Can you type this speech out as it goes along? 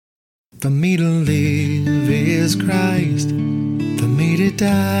For me to live is Christ, for me to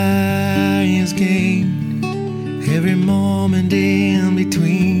die is gain. Every moment in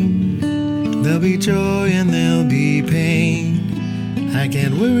between, there'll be joy and there'll be pain. I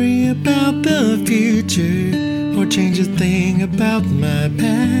can't worry about the future or change a thing about my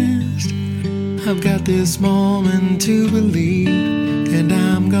past. I've got this moment to believe, and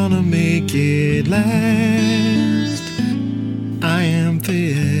I'm gonna make it last. I am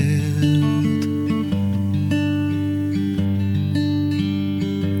filled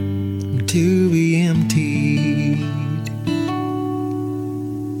to be emptied.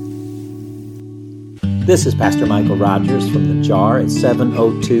 This is Pastor Michael Rogers from The Jar at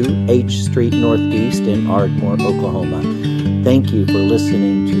 702 H Street Northeast in Ardmore, Oklahoma. Thank you for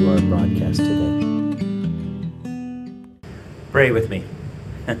listening to our broadcast today. Pray with me.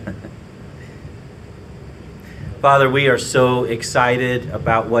 Father, we are so excited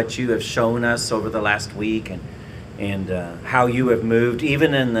about what you have shown us over the last week and how you have moved,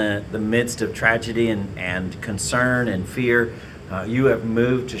 even in the midst of tragedy and concern and fear. You have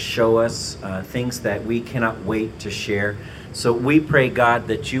moved to show us things that we cannot wait to share. So we pray, God,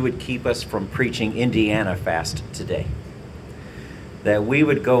 that you would keep us from preaching Indiana fast today. That we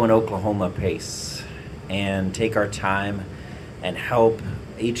would go an Oklahoma pace and take our time and help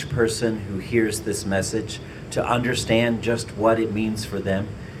each person who hears this message to understand just what it means for them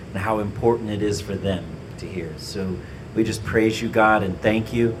and how important it is for them to hear. So we just praise you, God, and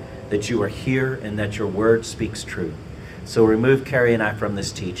thank you that you are here and that your word speaks true. So remove Carrie and I from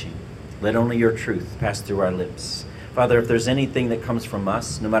this teaching. Let only your truth pass through our lips. Father, if there's anything that comes from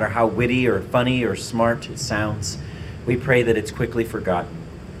us, no matter how witty or funny or smart it sounds, we pray that it's quickly forgotten.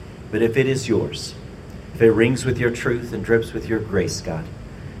 But if it is yours, if it rings with your truth and drips with your grace, God,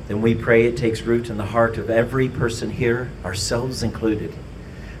 then we pray it takes root in the heart of every person here, ourselves included,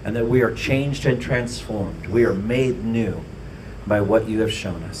 and that we are changed and transformed. We are made new by what you have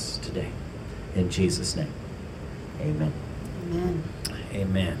shown us today. In Jesus' name, amen. Amen.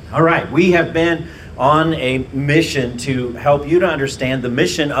 Amen. All right, we have been on a mission to help you to understand the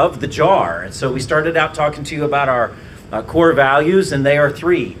mission of The Jar. And so we started out talking to you about our core values, and they are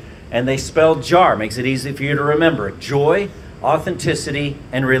three. And they spell JAR, makes it easy for you to remember. Joy, authenticity,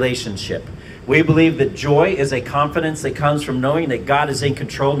 and relationship. We believe that joy is a confidence that comes from knowing that God is in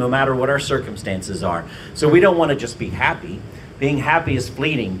control no matter what our circumstances are. So we don't want to just be happy. Being happy is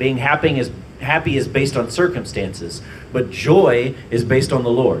fleeting. Being happy is based on circumstances. But joy is based on the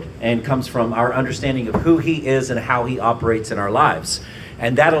Lord and comes from our understanding of who he is and how he operates in our lives.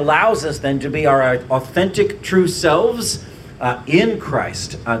 And that allows us then to be our authentic, true selves in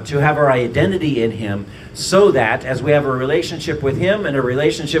Christ, to have our identity in him, so that as we have a relationship with him and a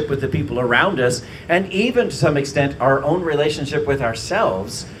relationship with the people around us, and even to some extent our own relationship with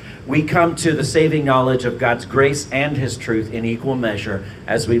ourselves, we come to the saving knowledge of God's grace and his truth in equal measure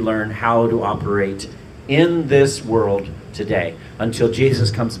as we learn how to operate in this world today until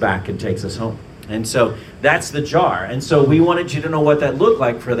Jesus comes back and takes us home. And so that's the jar. And so we wanted you to know what that looked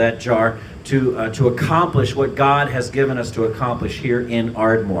like for that jar to accomplish what God has given us to accomplish here in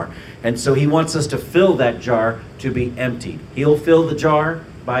Ardmore. And so he wants us to fill that jar to be emptied. He'll fill the jar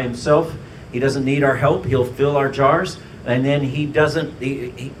by himself. He doesn't need our help. He'll fill our jars. And then he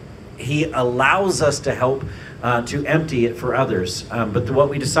allows us to help to empty it for others. But what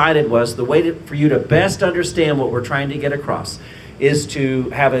we decided was the way for you to best understand what we're trying to get across is to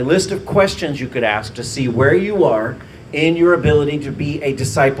have a list of questions you could ask to see where you are in your ability to be a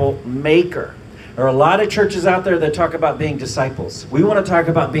disciple maker. There are a lot of churches out there that talk about being disciples. We want to talk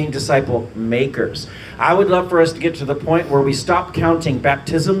about being disciple makers. I would love for us to get to the point where we stop counting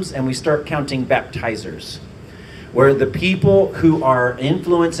baptisms and we start counting baptizers, where the people who are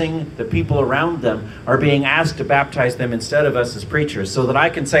influencing the people around them are being asked to baptize them instead of us as preachers, so that I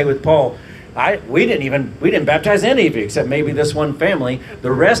can say with Paul, we didn't baptize any of you except maybe this one family.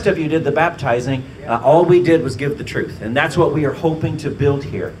 The rest of you did the baptizing. All we did was give the truth. And that's what we are hoping to build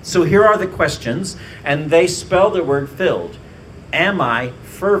here. So here are the questions, and they spell the word filled. Am I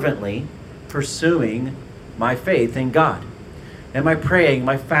fervently pursuing my faith in God? Am I praying? Am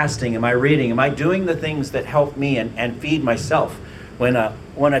I fasting? Am I reading? Am I doing the things that help me and feed myself? When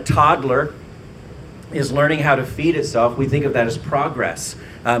a toddler is learning how to feed itself, we think of that as progress.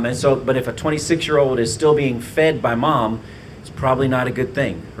 But if a 26-year-old is still being fed by mom, it's probably not a good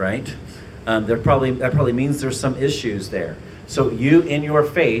thing, right? That probably means there's some issues there. So you, in your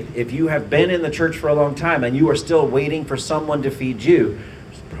faith, if you have been in the church for a long time and you are still waiting for someone to feed you,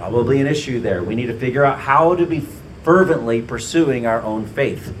 there's probably an issue there. We need to figure out how to be fervently pursuing our own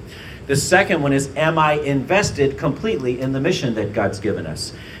faith. The second one is, am I invested completely in the mission that God's given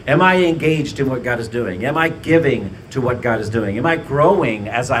us? Am I engaged in what God is doing? Am I giving to what God is doing? Am I growing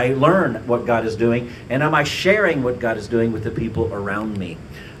as I learn what God is doing? And am I sharing what God is doing with the people around me?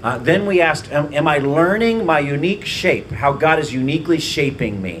 Then we asked, am I learning my unique shape, how God is uniquely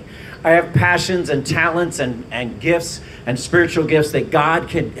shaping me? I have passions and talents and gifts and spiritual gifts that God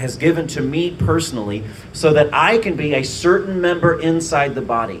has given to me personally so that I can be a certain member inside the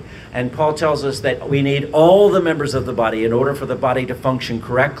body. And Paul tells us that we need all the members of the body in order for the body to function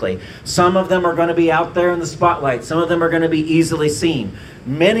correctly. Some of them are going to be out there in the spotlight. Some of them are going to be easily seen.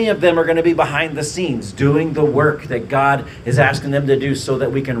 Many of them are going to be behind the scenes doing the work that God is asking them to do so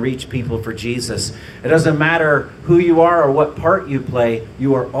that we can reach people for Jesus. It doesn't matter who you are or what part you play.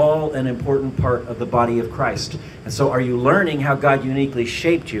 You are all an important part of the body of Christ. And so are you learning how God uniquely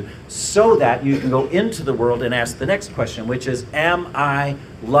shaped you so that you can go into the world and ask the next question, which is, am I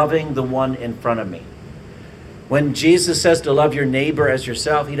loving the one in front of me? When Jesus says to love your neighbor as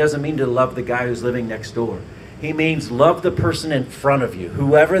yourself, he doesn't mean to love the guy who's living next door. He means love the person in front of you.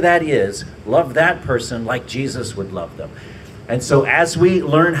 Whoever that is, love that person like Jesus would love them. And so as we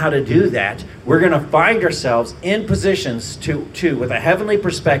learn how to do that, we're going to find ourselves in positions to with a heavenly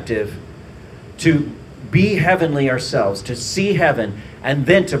perspective, to be heavenly ourselves, to see heaven, and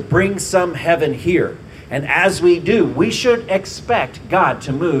then to bring some heaven here. And as we do, we should expect God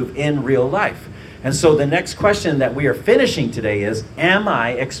to move in real life. And so the next question that we are finishing today is, am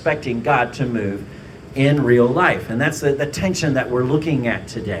I expecting God to move in real life? And that's the tension that we're looking at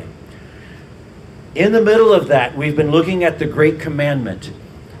today. In the middle of that, we've been looking at the Great Commandment,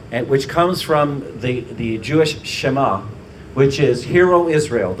 which comes from the Jewish Shema, which is, Hear, O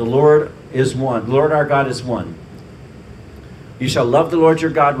Israel, the Lord is one. The Lord our God is one. You shall love the Lord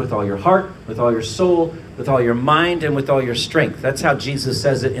your God with all your heart, with all your soul, with all your mind, and with all your strength. That's how Jesus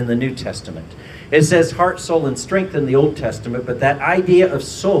says it in the New Testament. It says heart, soul, and strength in the Old Testament, but that idea of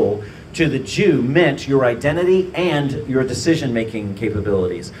soul to the Jew meant your identity and your decision-making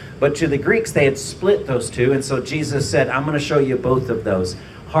capabilities. But to the Greeks, they had split those two, and so Jesus said, I'm going to show you both of those.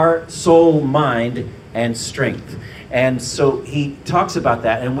 Heart, soul, mind, and strength. And so he talks about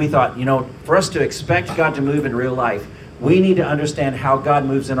that, and we thought, for us to expect God to move in real life, we need to understand how God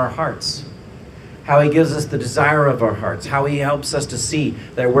moves in our hearts, how he gives us the desire of our hearts, how he helps us to see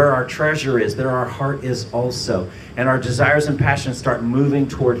that where our treasure is, there our heart is also. And our desires and passions start moving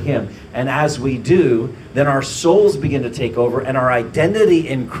toward him. And as we do, then our souls begin to take over, and our identity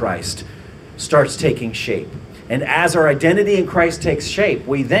in Christ starts taking shape. And as our identity in Christ takes shape,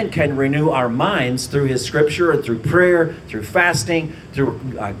 we then can renew our minds through his scripture, through prayer, through fasting, through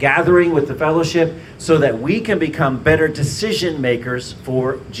gathering with the fellowship, so that we can become better decision makers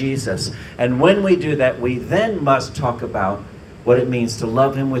for Jesus. And when we do that, we then must talk about what it means to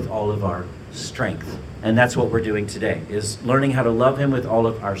love him with all of our strength. And that's what we're doing today, is learning how to love him with all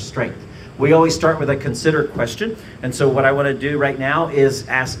of our strength. We always start with a considered question. And so what I want to do right now is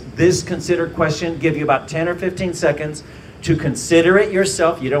ask this considered question, give you about 10 or 15 seconds to consider it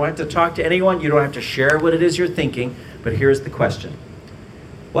yourself. You don't have to talk to anyone. You don't have to share what it is you're thinking. But here's the question.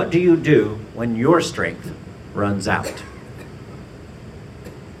 What do you do when your strength runs out?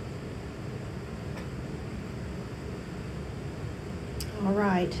 All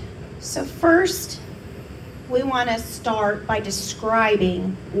right. So first, we want to start by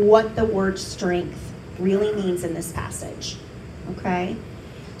describing what the word strength really means in this passage. Okay?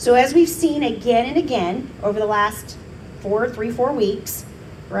 So as we've seen again and again over the last 4 weeks,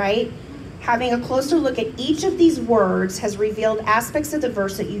 right? Having a closer look at each of these words has revealed aspects of the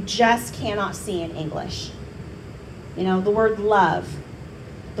verse that you just cannot see in English. The word love,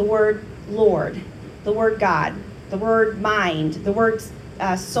 the word Lord, the word God, the word mind, the word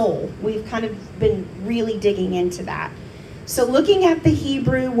soul. We've kind of been really digging into that. So looking at the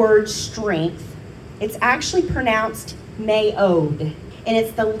Hebrew word strength, it's actually pronounced me'od, and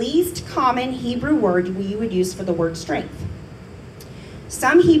it's the least common Hebrew word we would use for the word strength.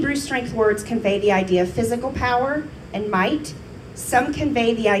 Some Hebrew strength words convey the idea of physical power and might. Some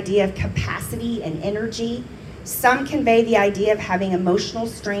convey the idea of capacity and energy. Some convey the idea of having emotional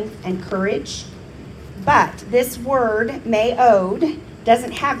strength and courage. But this word, me'od,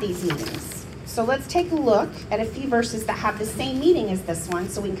 doesn't have these meanings. So let's take a look at a few verses that have the same meaning as this one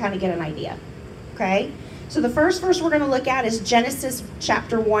so we can kind of get an idea. Okay? So the first verse we're going to look at is Genesis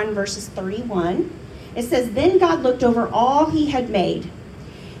chapter 1, verses 31. It says, Then God looked over all he had made,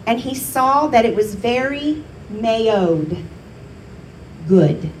 and he saw that it was very me'od,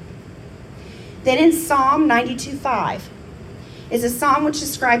 good. Then in Psalm 92:5 is a psalm which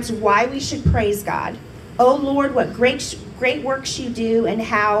describes why we should praise God. O Lord, what great works you do, and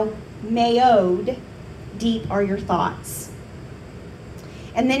how Mayod, deep are your thoughts.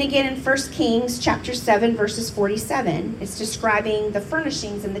 And then again in 1 Kings chapter 7, verses 47, it's describing the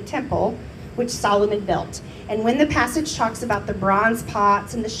furnishings in the temple which Solomon built. And when the passage talks about the bronze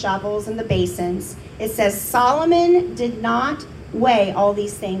pots and the shovels and the basins, it says Solomon did not weigh all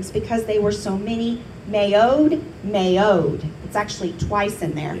these things because they were so many. Mayod. It's actually twice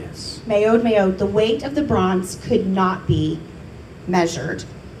in there. Yes. Mayod. The weight of the bronze could not be measured.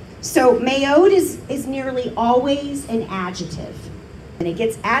 So mayod is nearly always an adjective. And it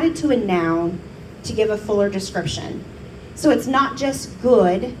gets added to a noun to give a fuller description. So it's not just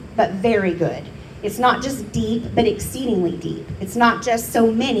good, but very good. It's not just deep, but exceedingly deep. It's not just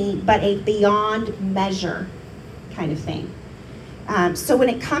so many, but a beyond measure kind of thing. So when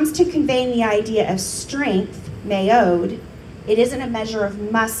it comes to conveying the idea of strength, mayod, it isn't a measure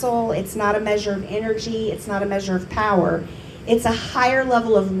of muscle. It's not a measure of energy. It's not a measure of power. It's a higher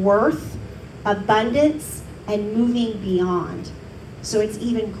level of worth, abundance, and moving beyond. So it's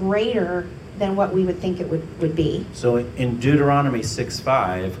even greater than what we would think it would be. So in Deuteronomy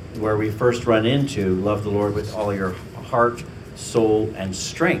 6:5, where we first run into love the Lord with all your heart, soul, and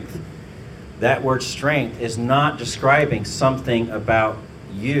strength, that word strength is not describing something about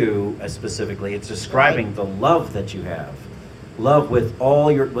you specifically. It's describing the love that you have. Love with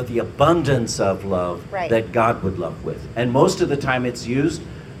the abundance of love that God would love with. And most of the time it's used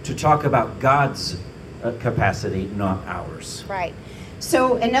to talk about God's capacity, not ours. Right.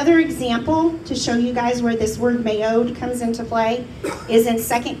 So another example to show you guys where this word mayod comes into play is in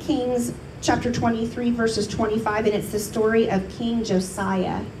 2 Kings chapter 23, verses 25, and it's the story of King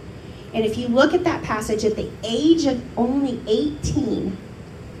Josiah. And if you look at that passage, at the age of only 18,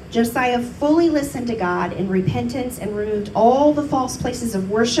 Josiah fully listened to God in repentance and removed all the false places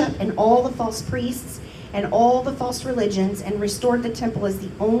of worship and all the false priests and all the false religions and restored the temple as the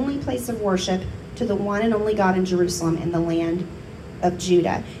only place of worship to the one and only God in Jerusalem and the land of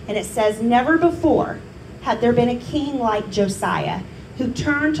Judah. And it says, never before had there been a king like Josiah who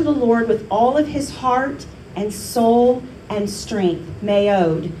turned to the Lord with all of his heart and soul and strength,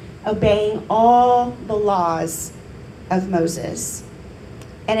 mayod, obeying all the laws of Moses.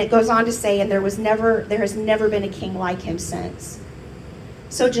 And it goes on to say, and there has never been a king like him since.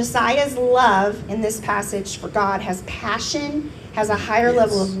 So Josiah's love in this passage for God has passion, has a higher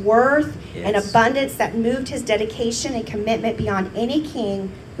level of worth and abundance that moved his dedication and commitment beyond any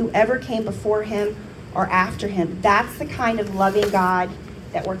king who ever came before him or after him. That's the kind of loving God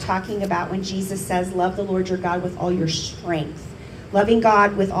that we're talking about when Jesus says, love the Lord your God with all your strength. Loving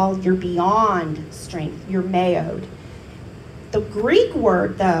God with all your beyond strength, your mayod. The Greek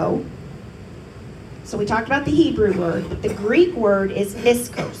word, though, so we talked about the Hebrew word. The Greek word is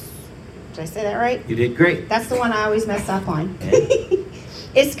iskos. Did I say that right? You did great. That's the one I always mess up on.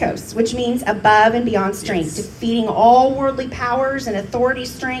 Iskos, which means above and beyond strength, defeating all worldly powers and authority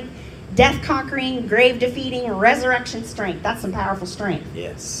strength, death conquering, grave defeating, resurrection strength. That's some powerful strength.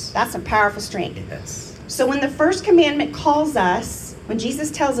 Yes. That's some powerful strength. Yes. So when the first commandment calls us, when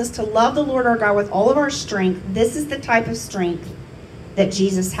Jesus tells us to love the Lord our God with all of our strength, this is the type of strength that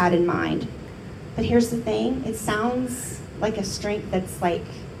Jesus had in mind. But here's the thing, it sounds like a strength that's like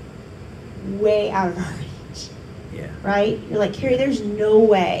way out of our reach. Yeah. Right? You're like, Carrie, there's no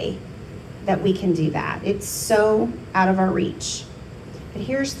way that we can do that. It's so out of our reach. But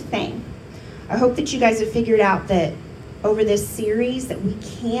here's the thing. I hope that you guys have figured out that over this series that we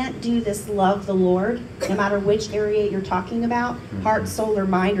can't do this love the Lord, no matter which area you're talking about, heart, soul, or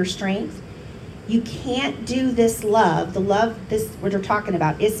mind, or strength. You can't do this love, the love this what you're talking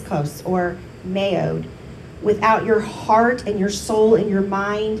about, iskos or mayod, without your heart and your soul and your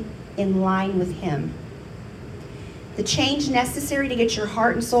mind in line with Him. The change necessary to get your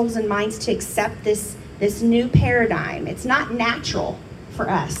heart and souls and minds to accept this new paradigm, it's not natural for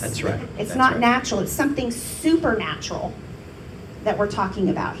us. That's right. It's not natural. It's something supernatural that we're talking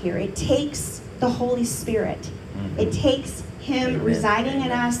about here. It takes the Holy Spirit. Mm-hmm. It takes Him residing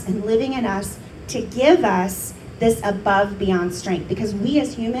in us and living in us to give us this above beyond strength, because we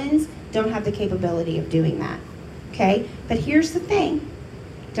as humans don't have the capability of doing that. Okay? But here's the thing.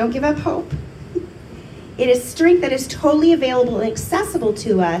 Don't give up hope. It is strength that is totally available and accessible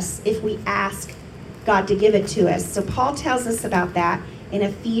to us if we ask God to give it to us. So Paul tells us about that in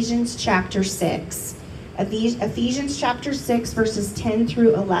Ephesians chapter 6. Ephesians chapter 6, verses 10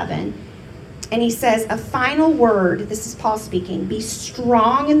 through 11. And he says, a final word, this is Paul speaking, be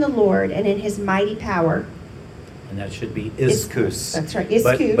strong in the Lord and in His mighty power. And that should be iskos. That's right,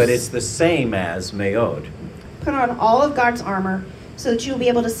 iskos. But it's the same as mayod. Put on all of God's armor so that you will be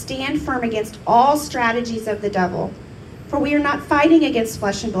able to stand firm against all strategies of the devil. For we are not fighting against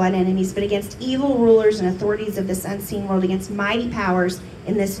flesh and blood enemies, but against evil rulers and authorities of this unseen world, against mighty powers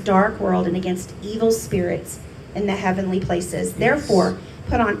in this dark world, and against evil spirits in the heavenly places. Yes. Therefore,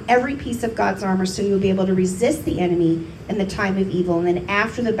 put on every piece of God's armor so you will be able to resist the enemy in the time of evil, and then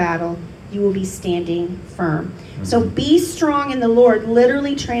after the battle, you will be standing firm. So be strong in the Lord,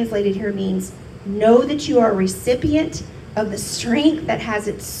 literally translated here means know that you are a recipient of the strength that has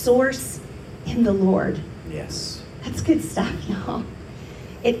its source in the Lord. Yes. That's good stuff, y'all.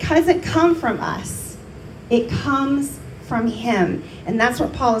 It doesn't come from us. It comes from him. And that's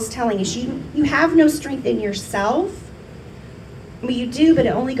what Paul is telling us. You have no strength in yourself. Well, you do, but it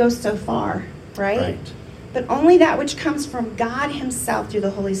only goes so far, right? But only that which comes from God himself through the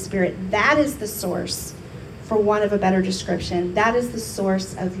Holy Spirit. That is the source, for want of a better description. That is the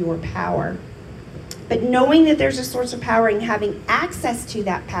source of your power. But knowing that there's a source of power and having access to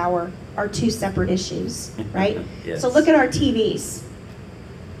that power are two separate issues, right? Yes. So look at our TVs.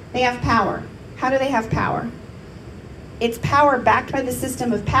 They have power. How do they have power? It's power backed by the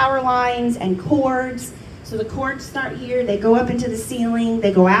system of power lines and cords. So the cords start here, they go up into the ceiling,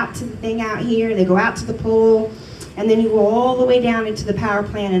 they go out to the thing out here, they go out to the pole, and then you go all the way down into the power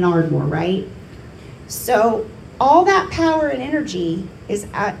plant in Ardmore, right? So all that power and energy is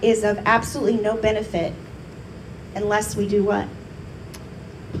of absolutely no benefit unless we do what?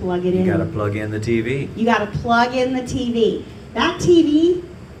 Plug it in. You got to plug in the TV. You got to plug in the TV. That TV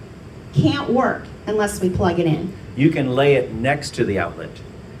can't work unless we plug it in. You can lay it next to the outlet,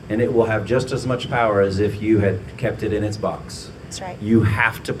 and it will have just as much power as if you had kept it in its box. That's right. You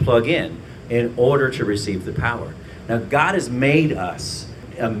have to plug in order to receive the power. Now, God has made us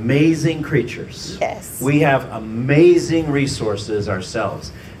amazing creatures. Yes. We have amazing resources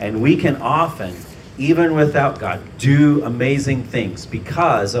ourselves, and we can often, even without God, do amazing things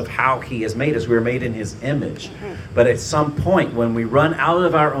because of how he has made us. We were made in his image. But at some point, when we run out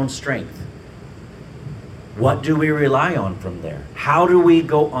of our own strength, what do we rely on from there? How do we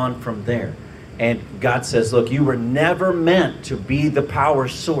go on from there? And God says, look, you were never meant to be the power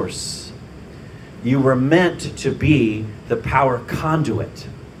source. You were meant to be the power conduit.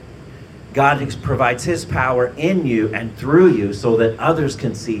 God provides his power in you and through you so that others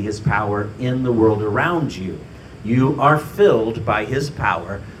can see his power in the world around you. You are filled by his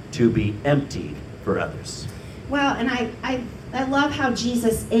power to be emptied for others. Well, and I love how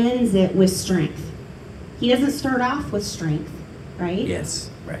Jesus ends it with strength. He doesn't start off with strength, right?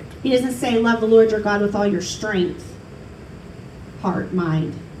 Yes, right. He doesn't say, love the Lord your God with all your strength, heart,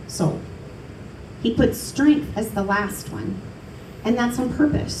 mind, soul. He puts strength as the last one. And that's on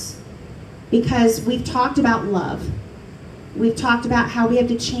purpose. Because we've talked about love. We've talked about how we have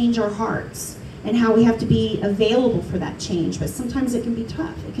to change our hearts and how we have to be available for that change. But sometimes it can be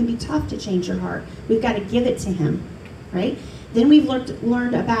tough. It can be tough to change your heart. We've got to give it to him, right? Then we've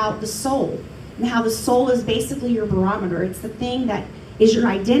learned about the soul and how the soul is basically your barometer. It's the thing that is your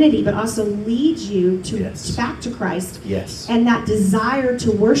identity, but also leads you to Yes. back to Christ. Yes. And that desire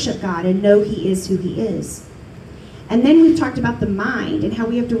to worship God and know he is who he is. And then we've talked about the mind and how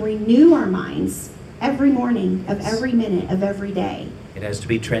we have to renew our minds every morning of every minute of every day. It has to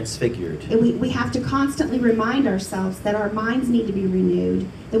be transfigured. And we have to constantly remind ourselves that our minds need to be renewed,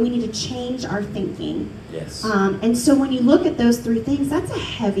 that we need to change our thinking. Yes. And so when you look at those three things, that's a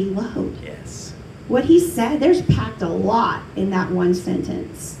heavy load. Yes. What he said, there's packed a lot in that one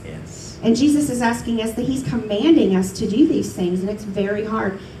sentence. Yes. And Jesus is asking us that he's commanding us to do these things, and it's very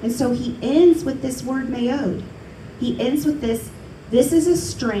hard. And so he ends with this word mayod. He ends with this is a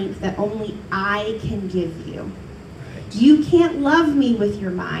strength that only I can give you. Right. You can't love me with your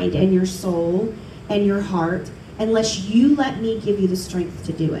mind and your soul and your heart unless you let me give you the strength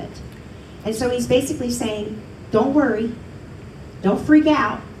to do it. And so he's basically saying, don't worry. Don't freak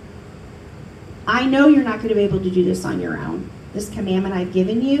out. I know you're not going to be able to do this on your own. This commandment I've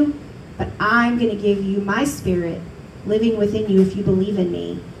given you, but I'm going to give you my spirit living within you if you believe in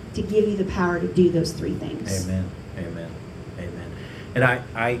me to give you the power to do those three things. Amen. Amen. Amen.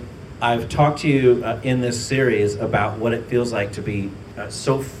 And I've talked to you in this series about what it feels like to be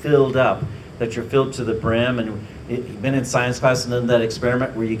so filled up that you're filled to the brim. And you've been in science class and done that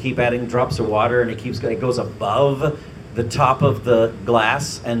experiment where you keep adding drops of water and it goes above the top of the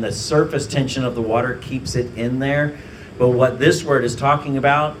glass and the surface tension of the water keeps it in there. But what this word is talking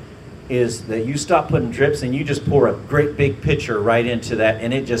about is that you stop putting drips and you just pour a great big pitcher right into that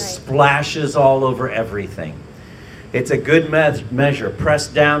and it just splashes all over everything. It's a good measure,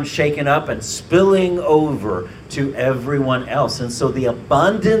 pressed down, shaken up, and spilling over to everyone else. And so the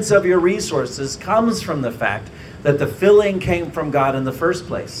abundance of your resources comes from the fact that the filling came from God in the first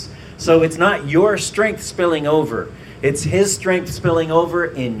place. So it's not your strength spilling over. It's His strength spilling over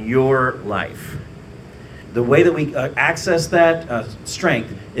in your life. The way that we access that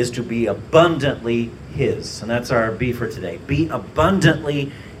strength is to be abundantly His. And that's our B for today. Be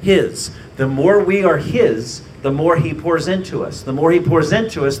abundantly His. The more we are His, the more He pours into us. The more He pours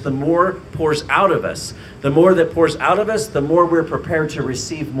into us, the more pours out of us. The more that pours out of us, the more we're prepared to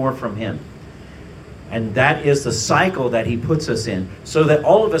receive more from Him. And that is the cycle that He puts us in, so that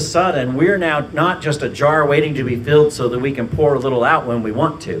all of a sudden we're now not just a jar waiting to be filled so that we can pour a little out when we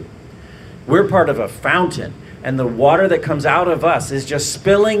want to. We're part of a fountain, and the water that comes out of us is just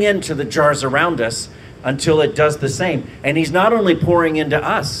spilling into the jars around us until it does the same. And He's not only pouring into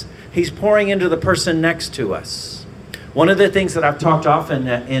us, He's pouring into the person next to us. One of the things that I've talked often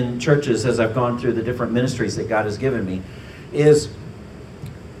in churches as I've gone through the different ministries that God has given me is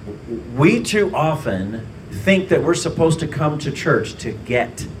we too often think that we're supposed to come to church to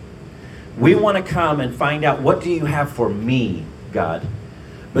get. We want to come and find out, what do you have for me, God?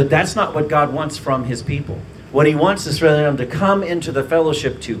 But that's not what God wants from His people. What He wants is for them to come into the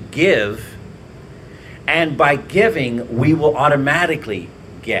fellowship to give, and by giving, we will automatically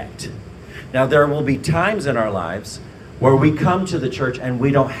get. Now, there will be times in our lives where we come to the church and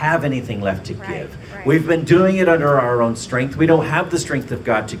we don't have anything left to give. Right. We've been doing it under our own strength. We don't have the strength of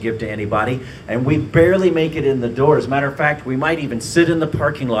God to give to anybody, and we barely make it in the door. As a matter of fact, we might even sit in the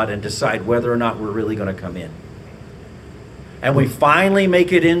parking lot and decide whether or not we're really going to come in. And we finally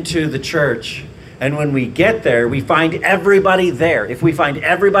make it into the church, and when we get there, we find everybody there. If we find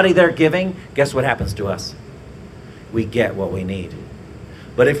everybody there giving, guess what happens to us? We get what we need.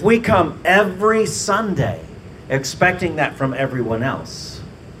 But if we come every Sunday expecting that from everyone else,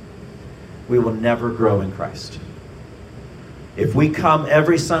 we will never grow in Christ. If we come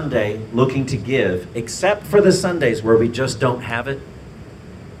every Sunday looking to give, except for the Sundays where we just don't have it,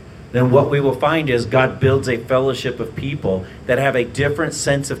 then what we will find is God builds a fellowship of people that have a different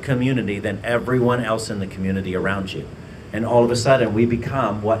sense of community than everyone else in the community around you. And all of a sudden, we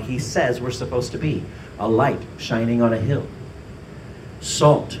become what He says we're supposed to be, a light shining on a hill,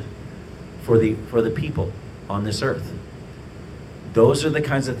 salt for the people on this earth. Those are the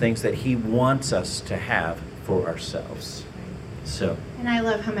kinds of things that He wants us to have for ourselves. So. And I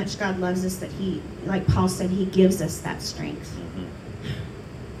love how much God loves us, that He, like Paul said, He gives us that strength. Mm-hmm.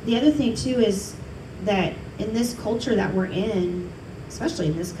 The other thing, too, is that in this culture that we're in, especially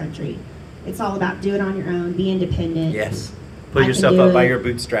in this country, it's all about do it on your own, be independent. Yes. Pull yourself up by your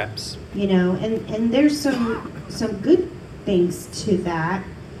bootstraps. You know, and there's some good things to that.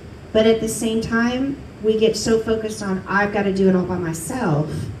 But at the same time, we get so focused on, I've got to do it all by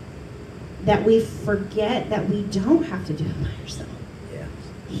myself, that we forget that we don't have to do it by ourselves. Yeah.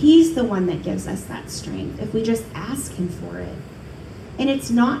 He's the one that gives us that strength if we just ask Him for it. And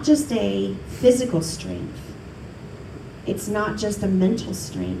it's not just a physical strength. It's not just a mental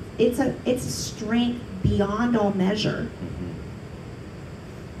strength. It's a strength beyond all measure. Mm-hmm.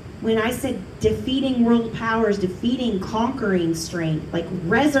 When I said defeating world powers, defeating, conquering strength, like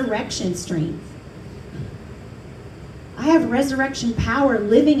resurrection strength. I have resurrection power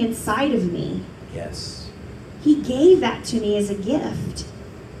living inside of me. Yes. He gave that to me as a gift,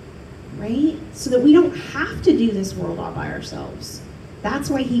 right? So that we don't have to do this world all by ourselves.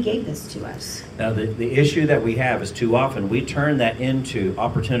 That's why He gave this to us. Now, the issue that we have is too often we turn that into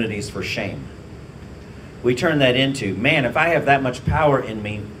opportunities for shame. We turn that into, man, if I have that much power in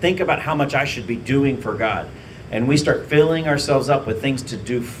me, think about how much I should be doing for God. And we start filling ourselves up with things to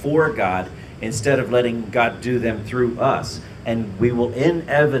do for God instead of letting God do them through us. And we will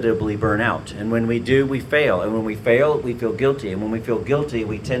inevitably burn out. And when we do, we fail. And when we fail, we feel guilty. And when we feel guilty,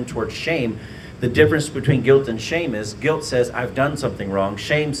 we tend towards shame. The difference between guilt and shame is guilt says, I've done something wrong.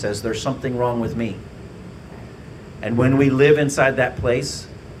 Shame says, there's something wrong with me. And when we live inside that place,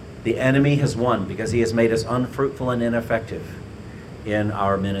 the enemy has won because he has made us unfruitful and ineffective in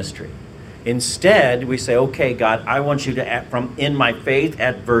our ministry. Instead, we say, okay, God, I want you to add, from in my faith,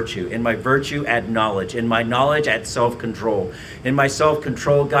 add virtue. In my virtue, add knowledge. In my knowledge, add self-control. In my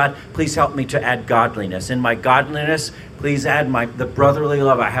self-control, God, please help me to add godliness. In my godliness, please add the brotherly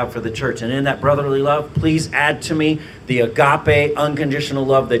love I have for the church. And in that brotherly love, please add to me the agape, unconditional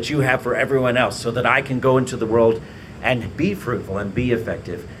love that you have for everyone else so that I can go into the world and be fruitful and be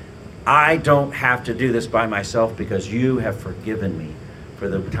effective. I don't have to do this by myself because you have forgiven me for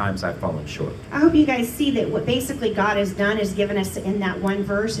the times I've fallen short. I hope you guys see that what basically God has done is given us, in that one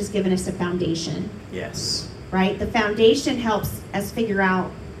verse, has given us a foundation. Yes. Right? The foundation helps us figure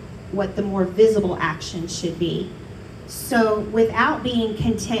out what the more visible action should be. So without being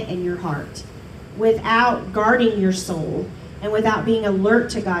content in your heart, without guarding your soul, and without being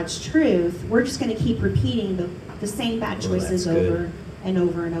alert to God's truth, we're just going to keep repeating the same bad Oh, choices that's good. over and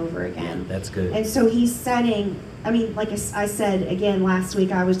over and over again. That's good. And so he's setting, I mean, like I said again last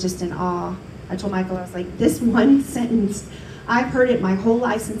week, I was just in awe. I told Michael, I was like, this one sentence, I've heard it my whole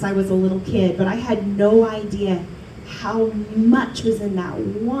life since I was a little kid, but I had no idea how much was in that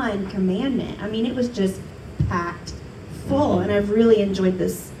one commandment. I mean, it was just packed full, and I've really enjoyed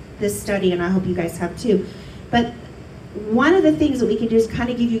this study, and I hope you guys have too. But one of the things that we can do is kind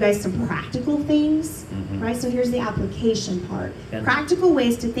of give you guys some practical things, right? So here's the application part. And practical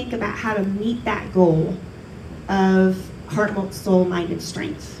ways to think about how to meet that goal of heart, soul, mind, and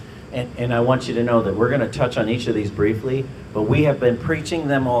strength. And I want you to know that we're going to touch on each of these briefly, but we have been preaching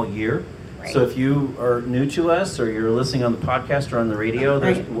them all year. Right. So if you are new to us or you're listening on the podcast or on the radio,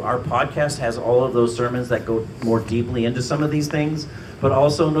 our podcast has all of those sermons that go more deeply into some of these things, but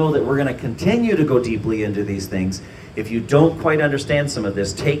also know that we're going to continue to go deeply into these things. If you don't quite understand some of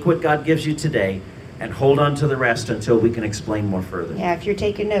this, take what God gives you today and hold on to the rest until we can explain more further. Yeah, if you're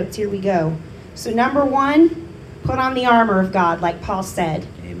taking notes, here we go. So number one, put on the armor of God, like Paul said.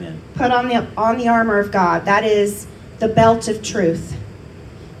 Amen. Put on the armor of God. That is the belt of truth.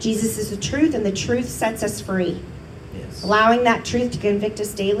 Jesus is the truth, and the truth sets us free. Yes. Allowing that truth to convict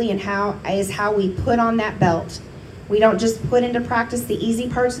us daily and how we put on that belt. We don't just put into practice the easy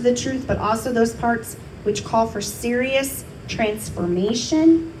parts of the truth, but also those parts which call for serious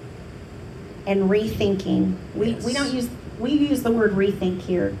transformation and rethinking. We use the word rethink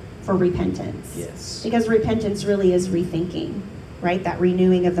here for repentance. Yes. Because repentance really is rethinking, right? That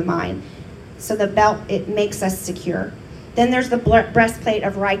renewing of the mind. So the belt, it makes us secure. Then there's the breastplate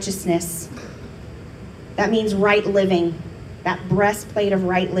of righteousness. That means right living. That breastplate of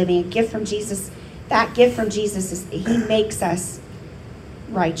right living. A gift from Jesus. That gift from Jesus is he makes us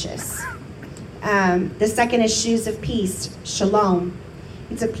righteous. The second is shoes of peace, shalom.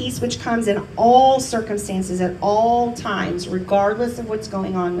 It's a peace which comes in all circumstances at all times, regardless of what's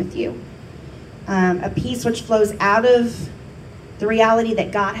going on with you. A peace which flows out of the reality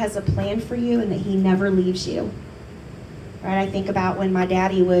that God has a plan for you and that he never leaves you. Right? I think about when my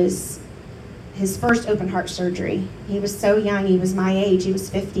daddy was his first open heart surgery. He was so young. He was my age. He was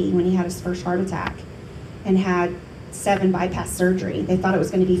 50 when he had his first heart attack and had 7 bypass surgery. They thought it was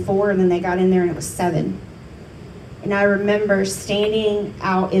going to be 4, and then they got in there and it was 7. And I remember standing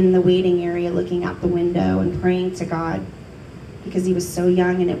out in the waiting area looking out the window and praying to God because he was so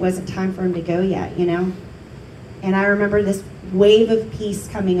young and it wasn't time for him to go yet, you know? And I remember this wave of peace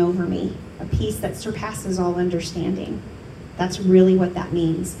coming over me, a peace that surpasses all understanding. That's really what that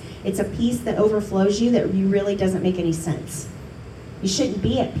means. It's a peace that overflows you that really doesn't make any sense. You shouldn't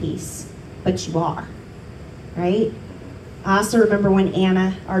be at peace, but you are, right? I also remember when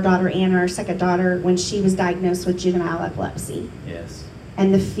Anna, our daughter Anna, our second daughter, when she was diagnosed with juvenile epilepsy. Yes.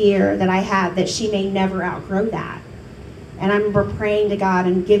 And the fear that I had that she may never outgrow that. And I remember praying to God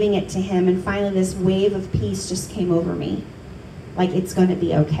and giving it to him, and finally this wave of peace just came over me. Like, it's going to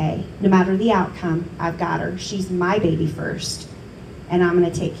be okay. No matter the outcome, I've got her. She's my baby first, and I'm going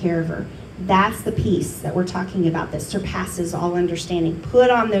to take care of her. That's the peace that we're talking about that surpasses all understanding.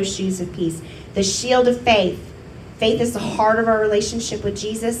 Put on those shoes of peace. The shield of faith. Faith is the heart of our relationship with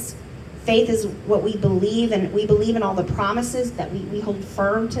Jesus. Faith is what we believe, and we believe in all the promises that we hold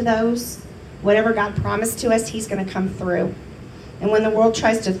firm to those. Whatever God promised to us, he's going to come through. And when the world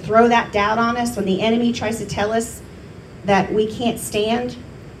tries to throw that doubt on us, when the enemy tries to tell us that we can't stand,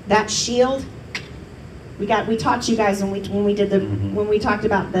 that shield, we taught you guys when we talked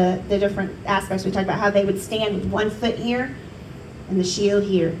about the different aspects. We talked about how they would stand with one foot here and the shield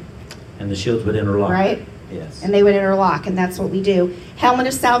here. And the shields would interlock. Right? Yes. And they would interlock, and that's what we do. Helmet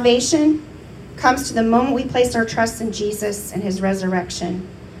of salvation comes to the moment we place our trust in Jesus and his resurrection.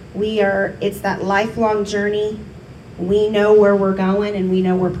 It's that lifelong journey. We know where we're going, and we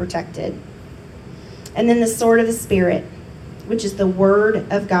know we're protected. And then the sword of the Spirit, which is the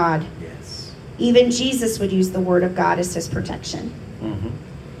word of God. Yes. Even Jesus would use the word of God as his protection. Mm-hmm.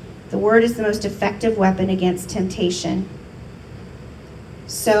 The word is the most effective weapon against temptation.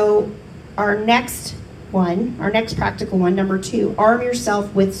 So our next practical one, number 2, arm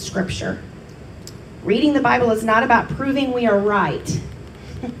yourself with Scripture. Reading the Bible is not about proving we are right.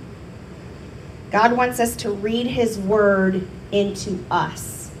 God wants us to read his word into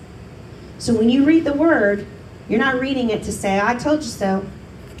us. So when you read the word, you're not reading it to say, I told you so.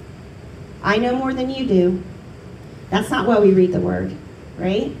 I know more than you do. That's not why we read the word,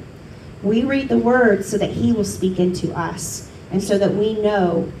 right? We read the word so that he will speak into us, and so that we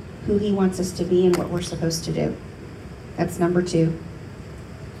know who he wants us to be and what we're supposed to do. That's number 2.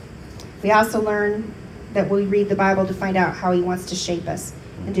 We also learn that we read the Bible to find out how he wants to shape us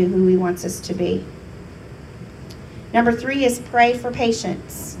and do who he wants us to be. Number 3 is pray for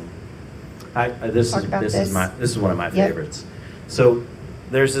patience. This Talk about is this. one of my Yep. favorites. So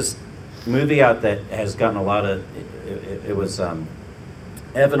there's this movie out that has gotten a lot of. It was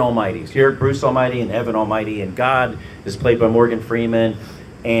Evan Almighty. So you heard Bruce Almighty and Evan Almighty, and God is played by Morgan Freeman,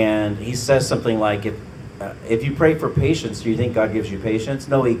 and he says something like, "If you pray for patience, do you think God gives you patience?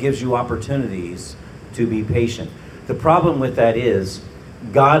 No, He gives you opportunities to be patient." The problem with that is,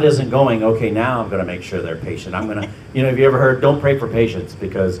 God isn't going, okay, now I'm going to make sure they're patient. I'm going to, have you ever heard, don't pray for patience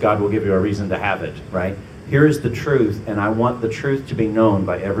because God will give you a reason to have it, right? Here is the truth, and I want the truth to be known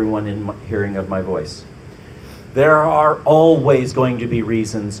by everyone in hearing of my voice. There are always going to be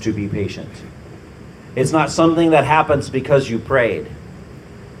reasons to be patient. It's not something that happens because you prayed.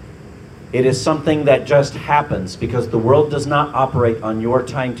 It is something that just happens because the world does not operate on your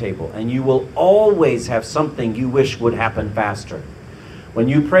timetable, and you will always have something you wish would happen faster. When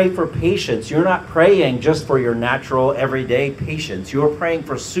you pray for patience, you're not praying just for your natural, everyday patience. You're praying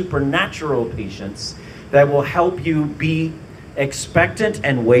for supernatural patience that will help you be expectant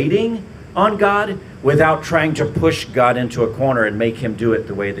and waiting on God without trying to push God into a corner and make Him do it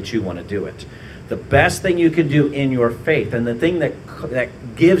the way that you want to do it. The best thing you can do in your faith, and the thing that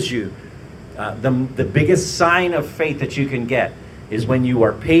gives you the biggest sign of faith that you can get, is when you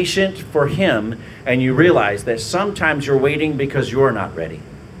are patient for Him and you realize that sometimes you're waiting because you're not ready.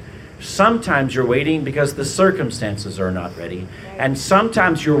 Sometimes you're waiting because the circumstances are not ready. And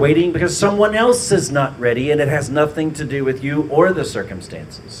sometimes you're waiting because someone else is not ready, and it has nothing to do with you or the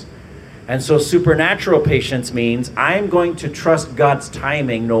circumstances. And so supernatural patience means I'm going to trust God's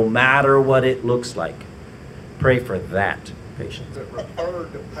timing no matter what it looks like. Pray for that patience. It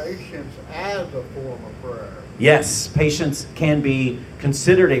referred to patience as a form of prayer. Yes, patience can be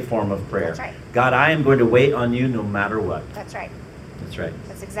considered a form of prayer. That's right. God, I am going to wait on you no matter what. That's right. That's right.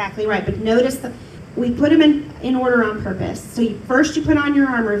 That's exactly right. But notice that we put them in order on purpose. So first you put on your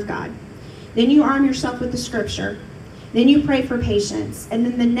armor of God. Then you arm yourself with the scripture. Then you pray for patience. And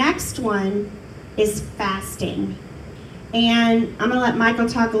then the next one is fasting. And I'm going to let Michael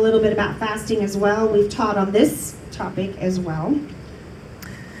talk a little bit about fasting as well. We've taught on this topic as well.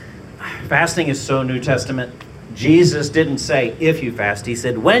 Fasting is so New Testament. Jesus didn't say if you fast. He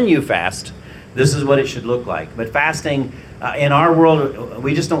said when you fast, this is what it should look like. But fasting, in our world,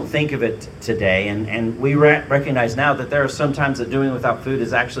 we just don't think of it today. And we recognize now that there are some times that doing without food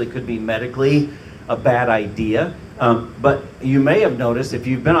could be medically a bad idea. But you may have noticed, if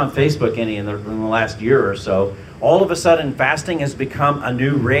you've been on Facebook any in the last year or so, all of a sudden fasting has become a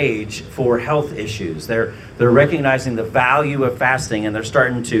new rage for health issues. They're recognizing the value of fasting, and they're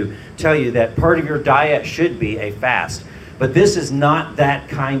starting to tell you that part of your diet should be a fast. But this is not that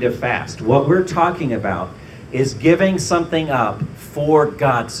kind of fast. What we're talking about is giving something up for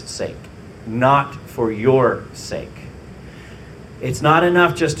God's sake, not for your sake. It's not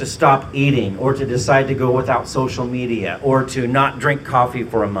enough just to stop eating or to decide to go without social media or to not drink coffee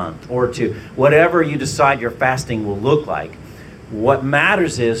for a month or to whatever you decide your fasting will look like. What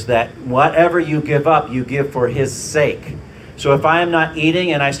matters is that whatever you give up, you give for His sake. So if I am not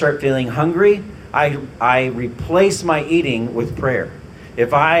eating and I start feeling hungry, I replace my eating with prayer.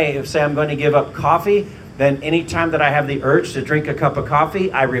 If I say I'm going to give up coffee, then anytime that I have the urge to drink a cup of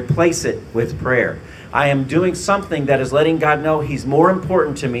coffee, I replace it with prayer. I am doing something that is letting God know He's more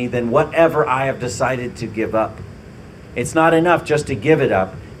important to me than whatever I have decided to give up. It's not enough just to give it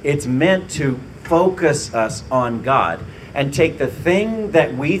up. It's meant to focus us on God and take the thing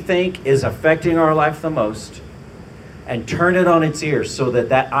that we think is affecting our life the most and turn it on its ears so that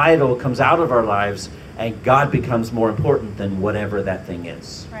that idol comes out of our lives and God becomes more important than whatever that thing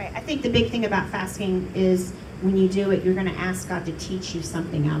is. Right. I think the big thing about fasting is when you do it, you're going to ask God to teach you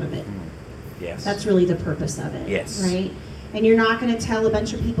something out of it. Yes. That's really the purpose of it. Yes. Right? And you're not going to tell a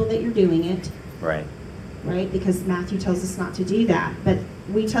bunch of people that you're doing it. Right. Right? Because Matthew tells us not to do that. But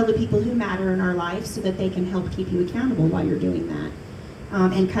we tell the people who matter in our life so that they can help keep you accountable while you're doing that.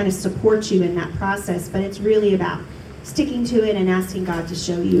 And kind of support you in that process. But it's really about sticking to it and asking God to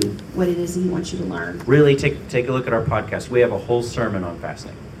show you what it is He wants you to learn. Really take a look at our podcast. We have a whole sermon on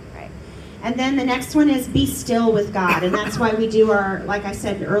fasting. Right. And then the next one is be still with God. And that's why we do our, like I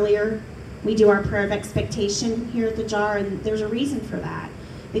said earlier, we do our prayer of expectation here at the Jar, and there's a reason for that.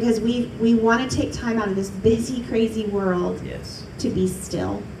 Because we want to take time out of this busy, crazy world to be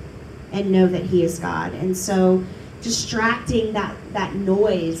still and know that He is God. And so distracting that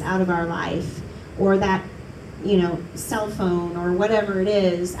noise out of our life, or that, cell phone or whatever it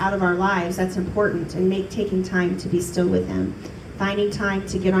is out of our lives, that's important. And taking time to be still with Him. Finding time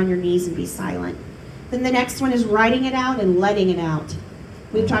to get on your knees and be silent. Then the next one is writing it out and letting it out.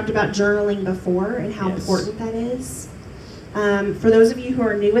 We've talked about journaling before and how Yes. important that is. For those of you who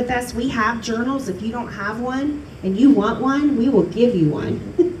are new with us, we have journals. If you don't have one and you want one, we will give you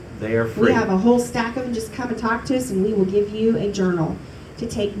one. They are free. We have a whole stack of them. Just come and talk to us and we will give you a journal to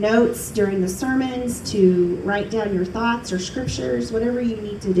take notes during the sermons, to write down your thoughts or scriptures, whatever you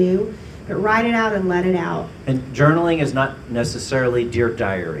need to do. But write it out and let it out. And journaling is not necessarily Dear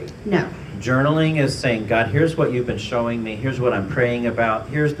Diary. No. Journaling is saying, God, here's what you've been showing me. Here's what I'm praying about.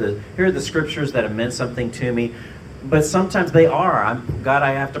 Here are the scriptures that have meant something to me. But sometimes they are. God,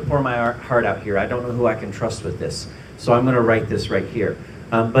 I have to pour my heart out here. I don't know who I can trust with this. So I'm going to write this right here.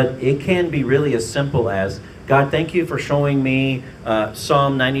 But it can be really as simple as, God, thank you for showing me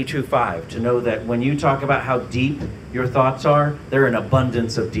Psalm 92:5, to know that when you talk about how deep your thoughts are, they're an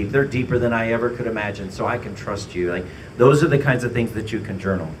abundance of deep. They're deeper than I ever could imagine, so I can trust you. Like, those are the kinds of things that you can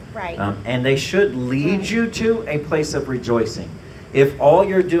journal. Right. And they should lead you to a place of rejoicing. If all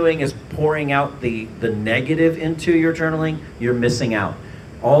you're doing is pouring out the negative into your journaling, you're missing out.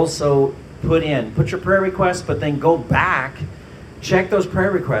 Also, put your prayer requests, but then go back, check those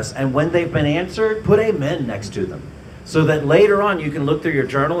prayer requests, and when they've been answered, put amen next to them. So that later on you can look through your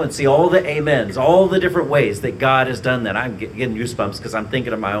journal and see all the amens, all the different ways that God has done that. I'm getting goosebumps because I'm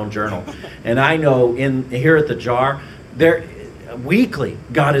thinking of my own journal. And I know here at the Jar, weekly,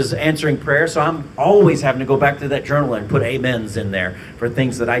 God is answering prayer, so I'm always having to go back to that journal and put amens in there for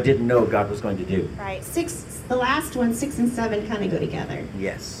things that I didn't know God was going to do. Right. The last one, 6 and 7, kind of go together.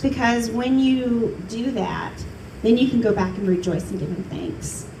 Yes. Because when you do that, then you can go back and rejoice and give him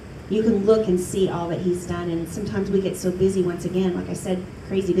thanks. You can look and see all that he's done. And sometimes we get so busy, once again, like I said,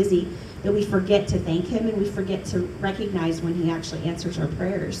 crazy busy, that we forget to thank him and we forget to recognize when he actually answers our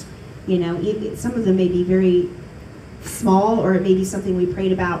prayers. You know, some of them may be very small, or it may be something we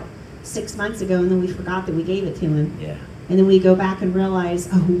prayed about 6 months ago and then we forgot that we gave it to him. Yeah. And then we go back and realize,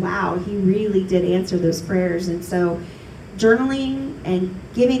 oh wow, he really did answer those prayers. And so journaling and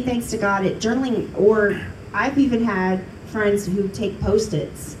giving thanks to God at journaling, or I've even had friends who take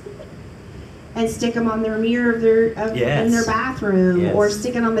Post-its and stick them on their mirror in their bathroom, or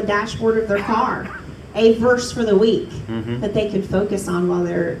stick it on the dashboard of their car. A verse for the week that they can focus on while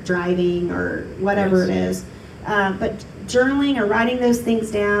they're driving or whatever it is. But journaling or writing those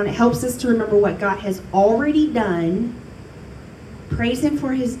things down, it helps us to remember what God has already done, praise him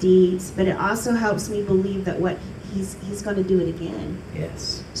for his deeds, but it also helps me believe that what he's going to do it again.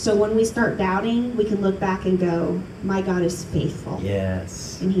 Yes. So when we start doubting, we can look back and go, my God is faithful.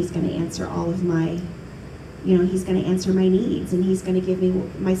 Yes. And he's going to answer all of my, he's going to answer my needs, and he's going to give me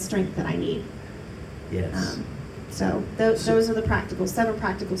my strength that I need. Yes. So those are the 7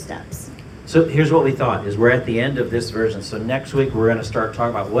 practical steps. So here's what we thought, is we're at the end of this version. So next week we're going to start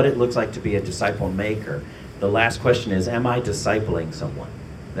talking about what it looks like to be a disciple maker. The last question is, am I discipling someone?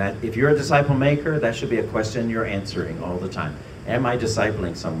 That if you're a disciple maker, that should be a question you're answering all the time. Am I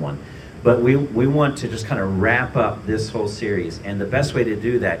discipling someone? But we want to just kind of wrap up this whole series. And the best way to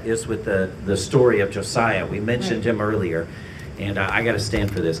do that is with the story of Josiah. We mentioned him earlier. And I got to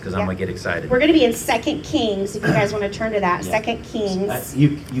stand for this because I'm going to get excited. We're going to be in 2 Kings, if you guys want to turn to that. 2 Kings.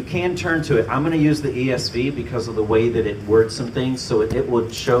 You can turn to it. I'm going to use the ESV because of the way that it words some things, so it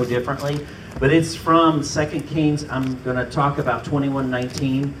would show differently. But it's from 2 Kings. I'm going to talk about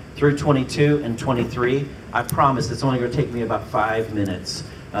 21:19 through 22 and 23. I promise it's only going to take me about 5 minutes.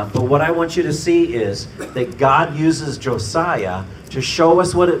 But what I want you to see is that God uses Josiah to show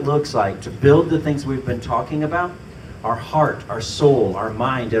us what it looks like to build the things we've been talking about. Our heart, our soul, our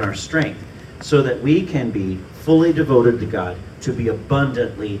mind, and our strength, so that we can be fully devoted to God, to be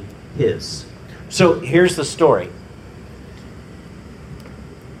abundantly his. So here's the story.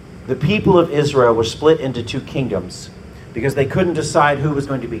 The people of Israel were split into 2 kingdoms because they couldn't decide who was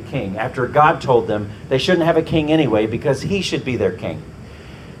going to be king, after God told them they shouldn't have a king anyway because he should be their king.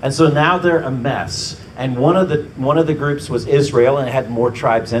 And so now they're a mess. And one of the groups was Israel, and it had more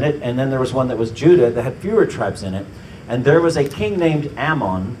tribes in it. And then there was one that was Judah that had fewer tribes in it. And there was a king named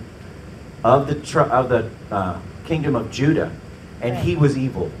Ammon of the kingdom of Judah, and he was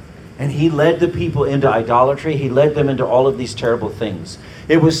evil. And he led the people into idolatry. He led them into all of these terrible things.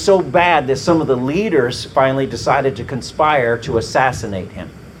 It was so bad that some of the leaders finally decided to conspire to assassinate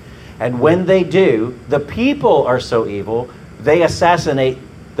him. And when they do, the people are so evil, they assassinate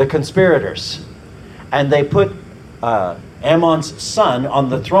the conspirators. And they put Ammon's son on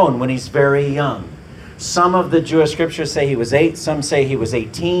the throne when he's very young. Some of the Jewish scriptures say he was 8. Some say he was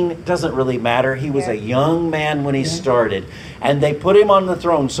 18. It doesn't really matter. He was a young man when he started. And they put him on the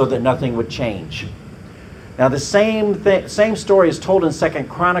throne so that nothing would change. Now the same story is told in 2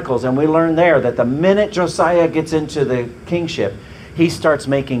 Chronicles. And we learn there that the minute Josiah gets into the kingship, he starts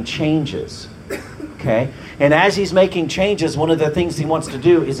making changes. Okay? And as he's making changes, one of the things he wants to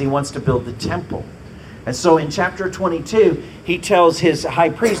do is he wants to build the temple. And so in chapter 22, he tells his high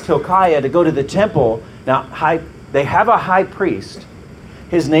priest Hilkiah to go to the temple. Now, they have a high priest.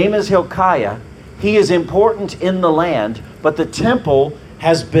 His name is Hilkiah. He is important in the land, but the temple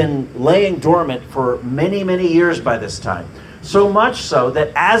has been laying dormant for many, many years by this time. So much so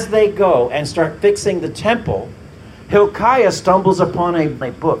that as they go and start fixing the temple, Hilkiah stumbles upon a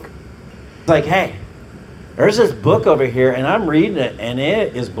book. It's like, hey, there's this book over here, and I'm reading it, and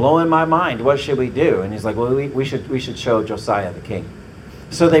it is blowing my mind. What should we do? And he's like, well, we should show Josiah the king.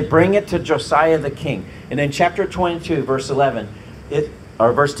 So they bring it to Josiah the king. And in chapter 22, verse 11,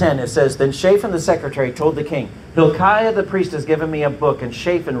 verse 10, it says, Then Shaphan the secretary told the king, Hilkiah the priest has given me a book, and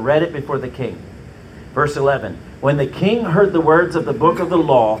Shaphan read it before the king. Verse 11, When the king heard the words of the book of the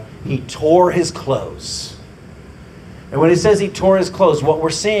law, he tore his clothes. And when he says he tore his clothes, what we're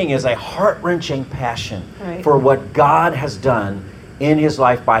seeing is a heart-wrenching passion for what God has done in his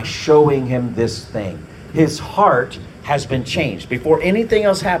life by showing him this thing. His heart has been changed. Before anything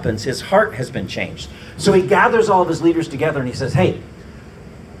else happens, his heart has been changed. So he gathers all of his leaders together and he says, hey,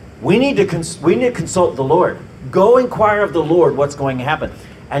 we need to consult the Lord. Go inquire of the Lord what's going to happen.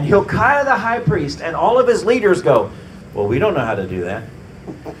 And Hilkiah the high priest and all of his leaders go, well, we don't know how to do that.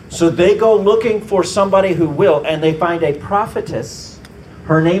 So they go looking for somebody who will, and they find a prophetess.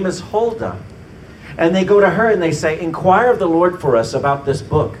 Her name is Huldah. And they go to her and they say, inquire of the Lord for us about this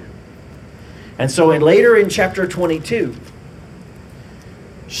book. And so later in chapter 22,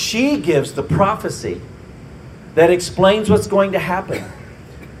 she gives the prophecy that explains what's going to happen.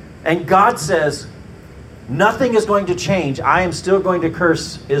 And God says, nothing is going to change. I am still going to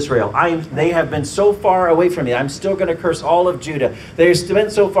curse Israel. They have been so far away from me. I'm still going to curse all of Judah. They've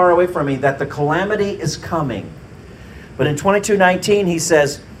been so far away from me that the calamity is coming. But in 22:19, he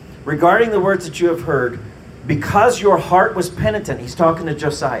says, regarding the words that you have heard, because your heart was penitent, he's talking to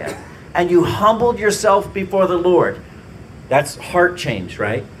Josiah, and you humbled yourself before the Lord. That's heart change,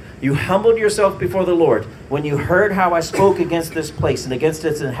 right? You humbled yourself before the Lord when you heard how I spoke against this place and against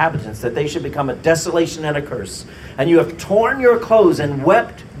its inhabitants, that they should become a desolation and a curse. And you have torn your clothes and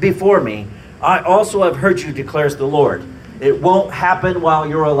wept before me. I also have heard you, declares the Lord. It won't happen while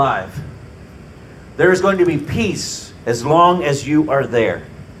you're alive. There is going to be peace as long as you are there.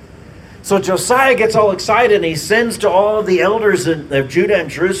 So Josiah gets all excited and he sends to all of the elders of Judah and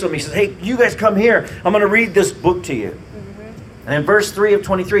Jerusalem. He says, hey, you guys come here. I'm going to read this book to you. And in verse 3 of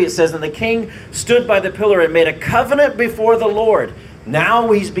 23, it says, And the king stood by the pillar and made a covenant before the Lord.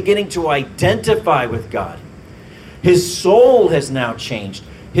 Now he's beginning to identify with God. His soul has now changed.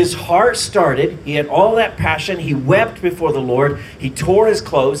 His heart started. He had all that passion. He wept before the Lord. He tore his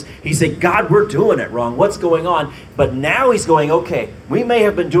clothes. He said, God, we're doing it wrong. What's going on? But now he's going, okay, we may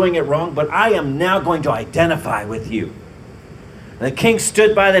have been doing it wrong, but I am now going to identify with you. And the king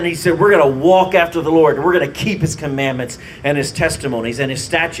stood by them and he said, we're going to walk after the Lord. We're going to keep his commandments and his testimonies and his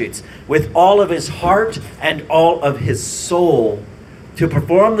statutes with all of his heart and all of his soul to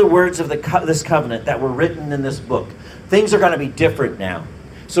perform the words of this covenant that were written in this book. Things are going to be different now.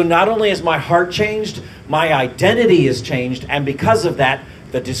 So not only is my heart changed, my identity is changed. And because of that,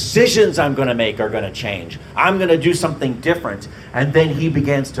 the decisions I'm going to make are going to change. I'm going to do something different. And then he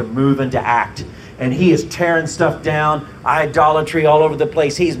begins to move and to act. And he is tearing stuff down, idolatry all over the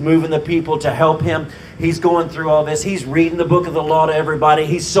place. He's moving the people to help him. He's going through all this. He's reading the book of the law to everybody.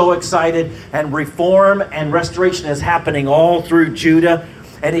 He's so excited. And reform and restoration is happening all through Judah.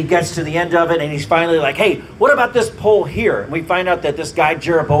 And he gets to the end of it, and he's finally like, hey, what about this pole here? And we find out that this guy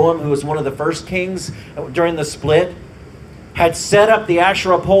Jeroboam, who was one of the first kings during the split, had set up the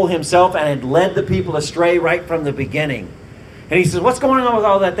Asherah pole himself and had led the people astray right from the beginning. And he says, what's going on with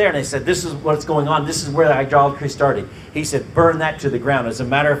all that there? And they said, this is what's going on. This is where the idolatry started. He said, burn that to the ground. As a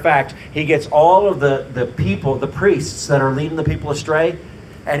matter of fact, he gets all of the people, the priests that are leading the people astray,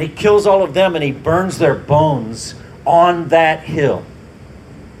 and he kills all of them and he burns their bones on that hill.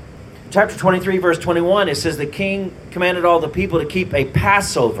 Chapter 23, verse 21, it says the king commanded all the people to keep a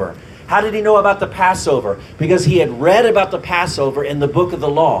Passover. How did he know about the Passover? Because he had read about the Passover in the book of the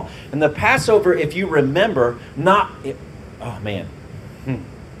law. And the Passover, if you remember, the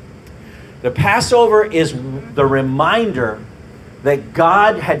Passover is the reminder that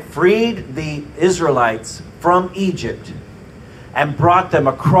God had freed the Israelites from Egypt and brought them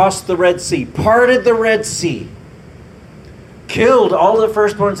across the Red Sea, parted the Red Sea, killed all the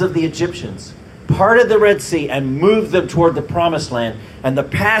firstborns of the Egyptians, parted the Red Sea, and moved them toward the Promised Land. And the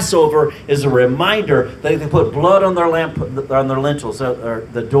Passover is a reminder that they put blood on their lintels, or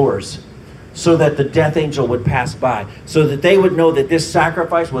the doors, so that the death angel would pass by, so that they would know that this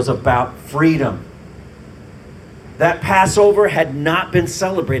sacrifice was about freedom. That Passover had not been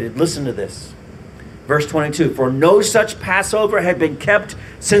celebrated. Listen to this. Verse 22, for no such Passover had been kept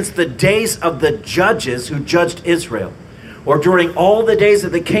since the days of the judges who judged Israel, or during all the days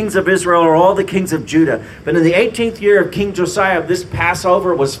of the kings of Israel or all the kings of Judah. But in the 18th year of King Josiah, this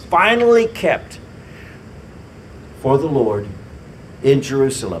Passover was finally kept for the Lord in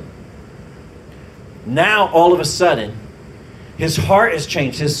Jerusalem. Now, all of a sudden, his heart has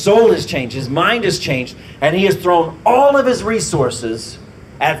changed, his soul has changed, his mind has changed, and he has thrown all of his resources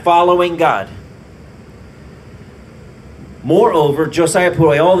at following God. Moreover, Josiah put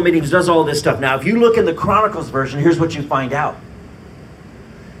away all the meetings, does all this stuff. Now, if you look in the Chronicles version, here's what you find out.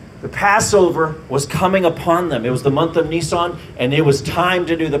 The Passover was coming upon them. It was the month of Nisan, and it was time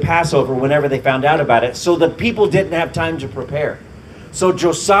to do the Passover whenever they found out about it. So the people didn't have time to prepare. So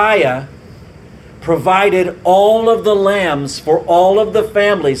Josiah provided all of the lambs for all of the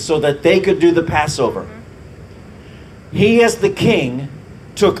families so that they could do the Passover. He, as the king,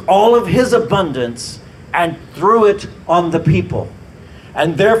 took all of his abundance and threw it on the people.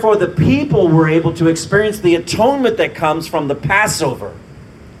 And therefore the people were able to experience the atonement that comes from the Passover.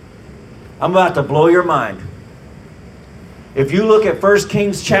 I'm about to blow your mind. If you look at 1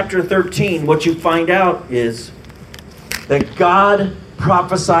 Kings chapter 13, what you find out is that God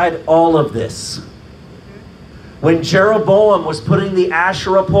prophesied all of this. When Jeroboam was putting the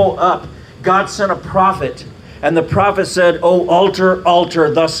Asherah pole up, God sent a prophet, and the prophet said, O altar,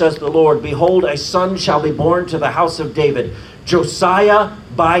 altar, thus says the Lord, behold, a son shall be born to the house of David, Josiah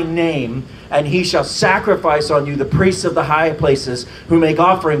by name, and he shall sacrifice on you the priests of the high places who make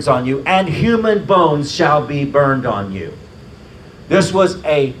offerings on you, and human bones shall be burned on you. This was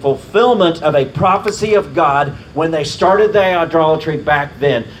a fulfillment of a prophecy of God when they started the idolatry back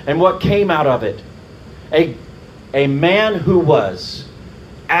then. And what came out of it? A man who was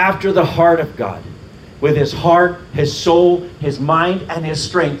after the heart of God, with his heart, his soul, his mind, and his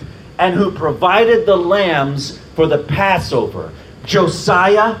strength, and who provided the lambs for the Passover.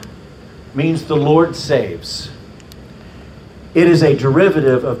 Josiah means the Lord saves. It is a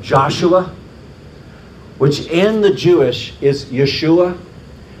derivative of Joshua, which in the Jewish is Yeshua,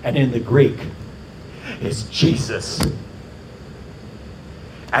 and in the Greek is Jesus.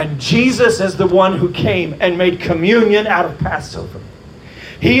 And Jesus is the one who came and made communion out of Passover.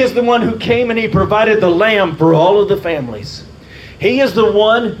 He is the one who came and he provided the lamb for all of the families. He is the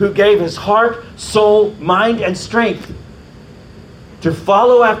one who gave his heart, soul, mind, and strength to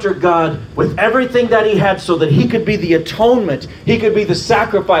follow after God with everything that he had so that he could be the atonement. He could be the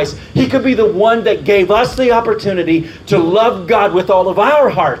sacrifice. He could be the one that gave us the opportunity to love God with all of our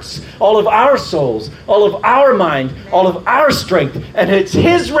hearts, all of our souls, all of our mind, all of our strength. And it's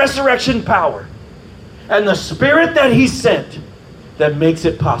his resurrection power and the Spirit that he sent that makes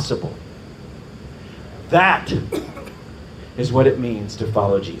it possible. That is what it means to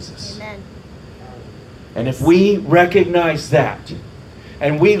follow Jesus. Amen. And if we recognize that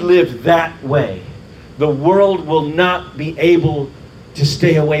and we live that way, the world will not be able to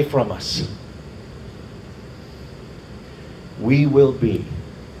stay away from us. We will be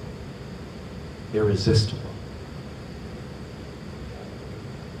irresistible.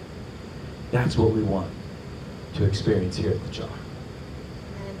 That's what we want to experience here at the Jar.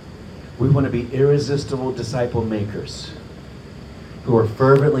 We want to be irresistible disciple makers who are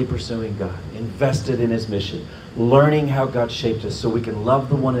fervently pursuing God, invested in his mission, learning how God shaped us so we can love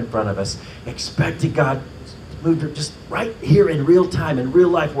the one in front of us, expecting God to move just right here in real time, in real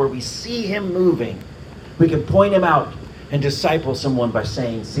life, where we see him moving. We can point him out and disciple someone by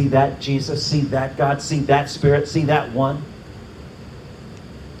saying, see that Jesus, see that God, see that Spirit, see that one.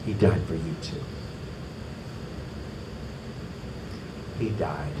 He died for you too. He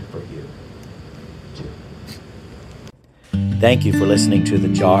died for you too. Thank you for listening to The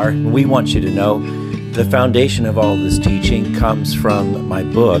Jar. We want you to know the foundation of all this teaching comes from my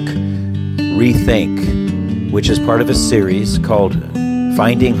book, Rethink, which is part of a series called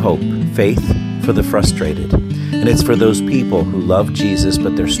Finding Hope, Faith for the Frustrated. And it's for those people who love Jesus,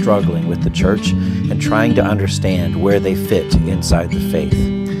 but they're struggling with the church and trying to understand where they fit inside the faith.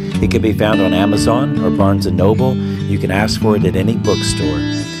 It can be found on Amazon or Barnes & Noble. You can ask for it at any bookstore.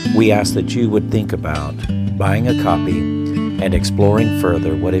 We ask that you would think about buying a copy and exploring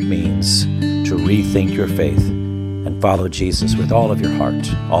further what it means to rethink your faith and follow Jesus with all of your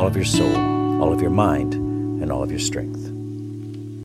heart, all of your soul, all of your mind, and all of your strength.